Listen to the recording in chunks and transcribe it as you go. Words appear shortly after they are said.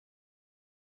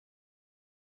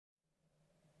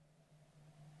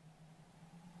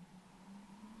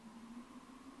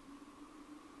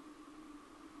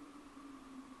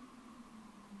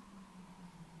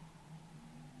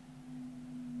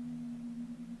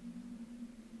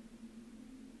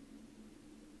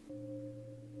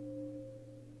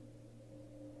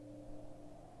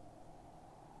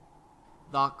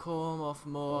Da kom of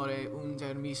more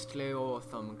under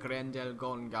mistleothum Grendel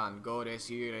gongan godes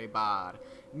ire bar.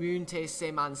 Mynte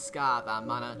se man skada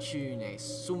manatunes,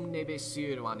 sumne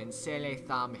besurwan in sele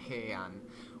tham hean.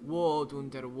 Wod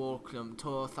under wolklum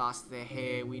tothas the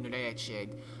he win reched,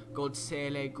 god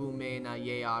sele gumena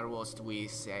je arwost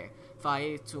wise.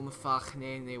 Faetum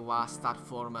fachne ne was that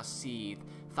forma seed,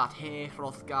 that he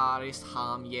hrothgaris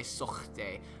ham je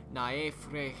sochte. Na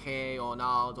efreche on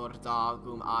aldor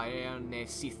dagum aerne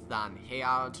sithan, he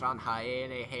aldran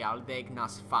haele he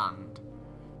aldegnas fand.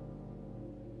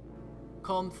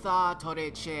 Com tha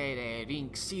torrecere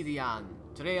rinxidian,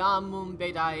 treamum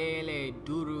bedaele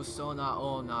durusona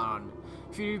onarn,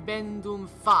 firbendum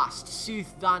fast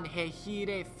sythdan he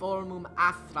hire formum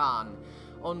athran,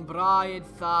 on braed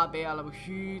tha beal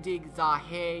hudig tha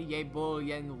he je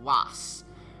boljen was.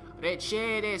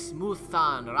 Recedes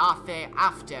muthan rathe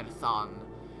afterthon,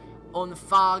 on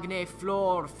fagne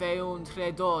flor feun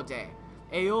tredode,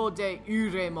 eode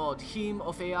uremod him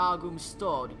of eagum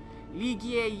stod,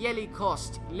 ligie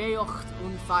jelikost leocht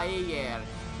un faeer,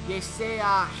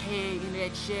 jesea he in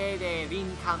recede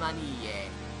rincamanie,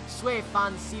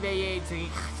 suefan siveye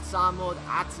dricht samod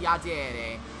at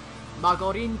yadere,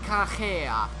 magorin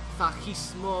cachea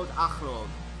thacismod achlog.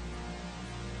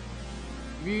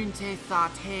 Mynte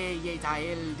that he je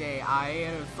daelde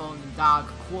aerthon dag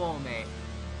quome,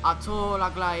 atol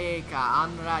aglaeca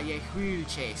anra je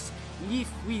hwylches, lif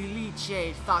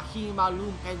wilice thahima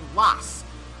lumpen was,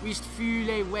 wist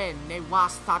fyle wen ne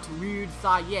was that rud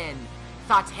thayen,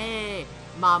 that he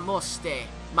ma moste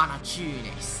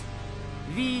manatunes.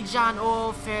 Vijan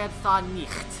ofer tha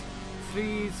nicht,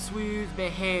 fryd swyd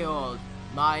beheol,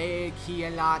 ma e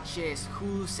kielaches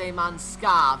huse man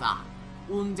skada,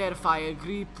 under fire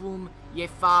gripum je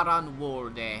faran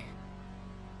worde.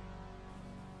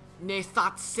 Ne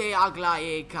that se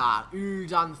aglaeca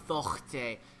udan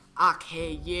thochte, ac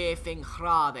he je fing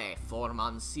chrade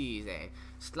forman sise,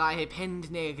 slai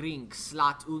pendne grink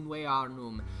slat unwe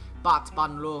arnum, bat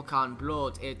ban locan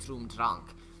blod etrum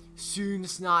drank, soon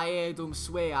sna edum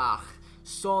sweach,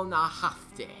 sona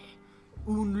hafte,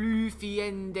 un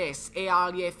lufiendes e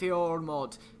alie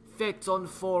feormod, feton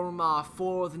forma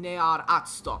forth near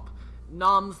atstop,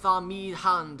 nam tha mid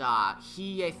handa,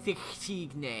 hi e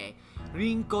thichtigne,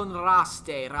 rincon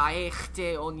raste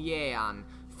raechte on jean,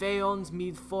 feons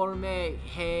mid forme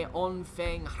he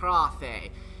onfeng hrathe,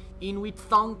 in wit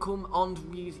thancum ond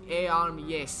with earm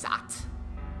jesat.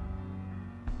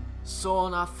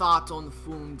 Sona that on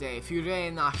funde,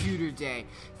 furena hurde,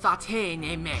 that he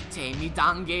ne mette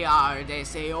midange arde,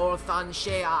 se orthan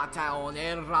sheata on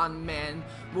erran men,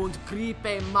 mund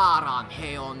gripe maran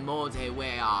he on mode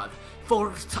wead,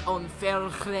 fort on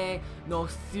ferchre, no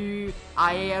thu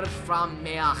aer fram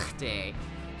meachte,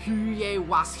 hye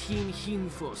was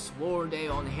hinfus, worde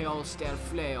on heolster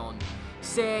fleon,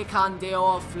 se can de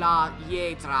ofla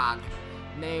jedrag,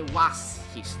 ne was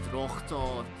his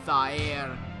drochto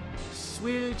thaer,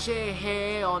 swilche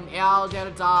he on elder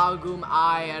dagum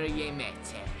aer je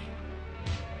mette.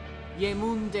 Je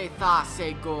munde tha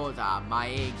se goda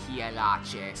mae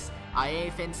kielaches,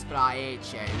 aefen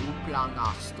spraece uplang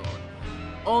aston,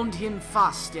 ond him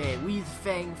faste with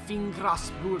feng fingras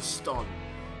burston,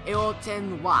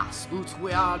 eoten was ut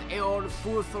weard eor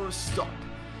furthor stop,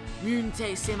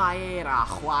 mynte semaera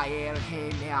chwaer he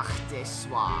neachte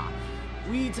swa,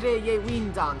 widre je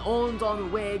windan ond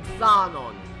on weg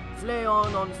thanon,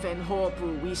 fleon on fen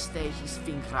hopu wiste his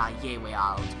finkra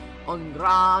jeweald, on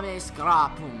rames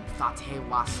grapum that he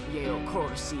was jeo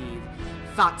corsid,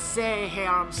 that se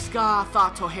herm ska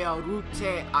that o her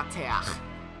rute ateach.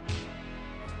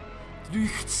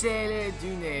 Druchtsele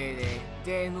dunere,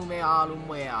 denum alum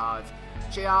wead,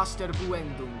 ce aster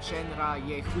buendum cenra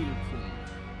je hwilpum,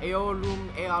 eolum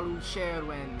alu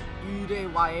cherwen, ude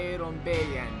waeron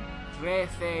beien,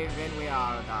 rethe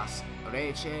venweardas,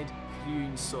 reced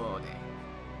hryn sode.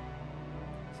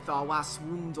 Tha was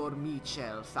wundor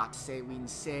Michel that se win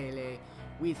sele,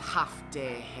 with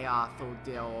hafte heatho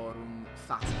deorum,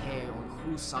 that he on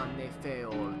husan ne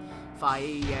feol, fa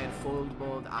eier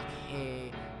foldbod ac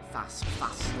he, thas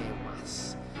faste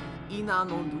was.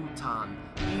 Inan on lutan,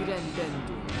 iren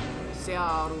bendum, se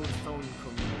arur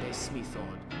thoncum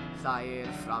besmithod,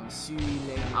 thaer fram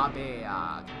syle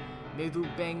abeag, medu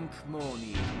benk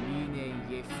moni, mine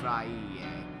je fraie,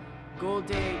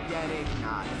 gode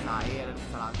jeregnar thaer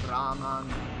thragraman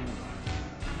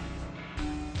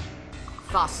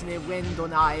thas ne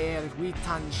wendon aer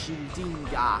witan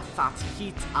shildinga, that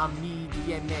hit amid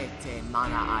jemete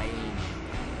mana aen.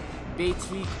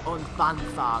 Betlik on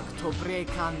banfag to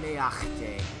brekan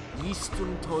meachte,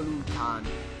 listum tolutan,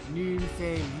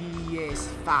 nymfe lies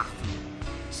fathu,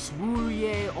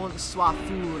 swye on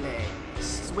swathule,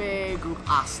 swegub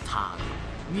astal,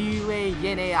 niwe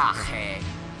yeneache,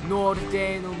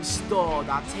 Nordenum stod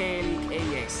a telig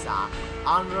eiesa,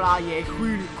 anra je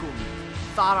hulkum,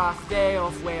 thara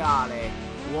theof weale,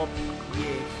 wop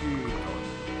je hudon.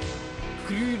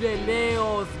 Grude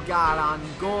leodd garan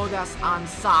godas an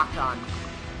sakan,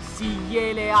 si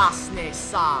yele asne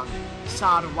sang,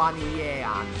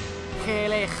 sarwaniean,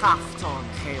 chele chafton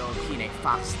cheol hine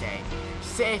faste,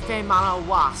 sefe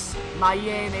manawas,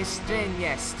 maiene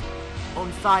streniest,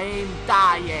 on thaem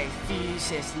daie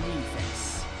thesis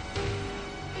lifes.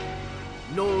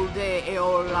 Nolde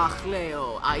eolach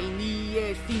leo,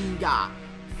 ainie thinga,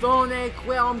 thone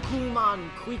queam kuman,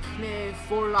 quicne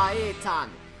forlaetan,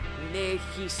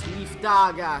 lechis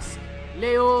lifdagas,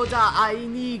 leoda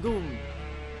ainigum,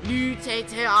 lute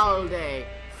te alde,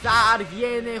 thar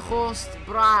viene host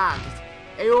bragt,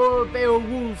 eol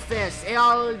Beowulfes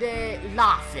ealde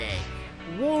lafe,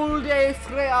 wolde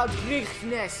fread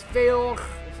richnes feoch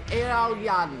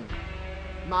ealjan,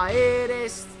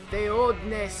 maeres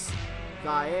theodnes,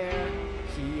 Gaer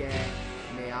hie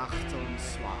meachton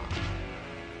swa.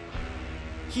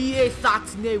 Hie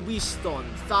that ne wiston,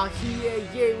 tha hie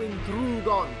jewin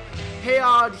drugon,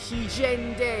 heard hi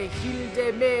gende hilde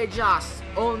mejas,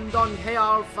 ondon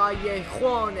healfa je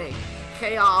chone,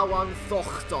 heawan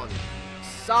thochton.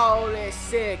 Saule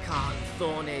sekan,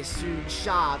 thone sun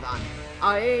shadan,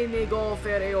 a enig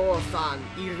ofer eorthan,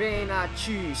 irena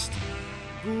chust,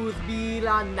 gudd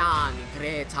bila nan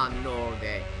gretan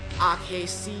norde, ac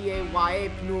hesie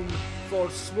waepnum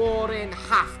forsworen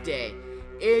hafte,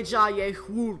 eja je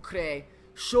hwlcre,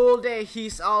 siolde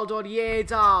his aldor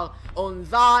jedal, on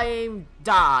ddaem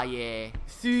daie,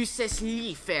 thuses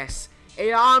lifes,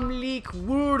 e amlik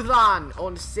wurddan,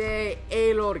 on se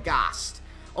elorgast,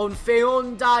 on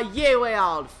feonda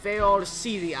jeweal feor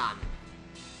Syrian.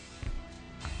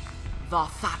 Dda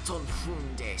thaton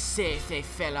funde, sethe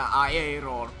fela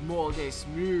aeror, moldes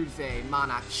myrthe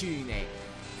manacune,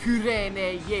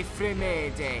 Hyrene je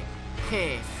fremede,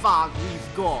 he fagwydd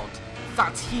god,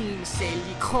 that hin se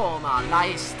licoma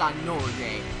laesta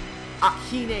norde, ac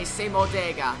hine se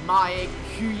modega maeg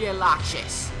hye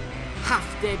laches,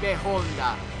 hafte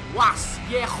behonda, was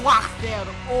je chwachter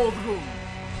odrum,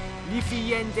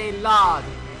 lifiende lad,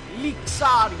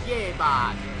 lixar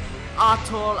jeban,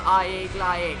 atol aeg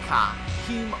laeka,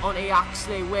 him on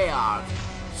eaxle wearv,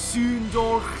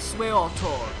 sundorch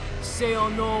sveotol,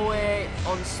 Seonoe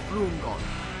on sprungon,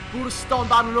 Burston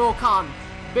ban lokan,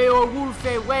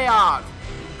 Beowulfe weard,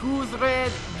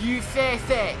 Guthred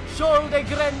Euphethe, Sjolde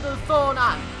Grendel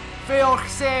thonan, Feoch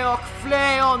seoch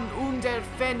fleon under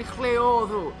fen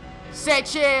chleodru,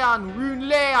 Sechean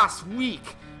runleas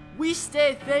weak,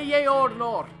 Wiste the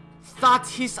ornor, That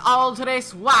his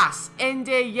aldres was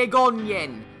ende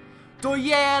jegonien,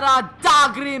 Doyera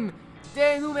dagrim,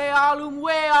 denume alum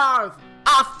weard,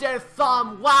 After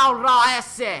thumb walra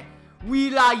esse,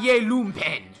 wila je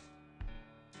lumpen.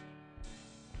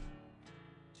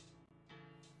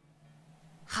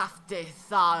 Hafte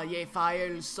tha je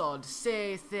faelsod,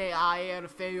 sethe aer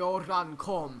feoran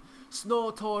kom,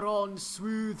 snotoron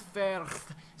swyd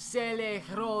ferch,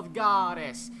 selech rodd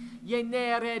gares, je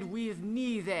nered wydd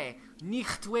nidde,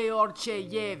 nicht we orche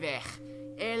jevech,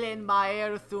 elen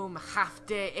maerthum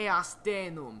hafte eas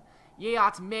denum, je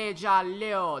at meja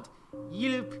leod,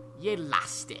 Yilp je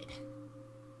lasted.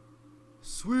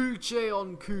 Swylche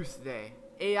on kuthde,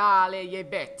 eale je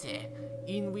bette,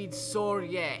 inwid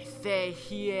sorje, the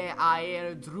hie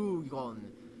aer drugon,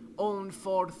 on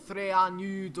for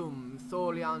threanudum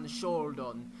tholian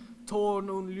sholdon,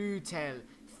 tornun lutel,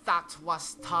 that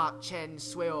was tachen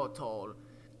sveotol.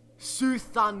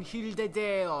 Suthan hilde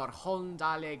deor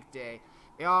honda legde,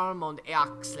 earmond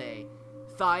eaxle,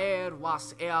 thaer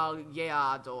was eal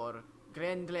jeador,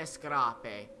 Grendles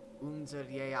grape, unser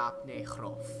je apne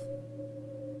chrof.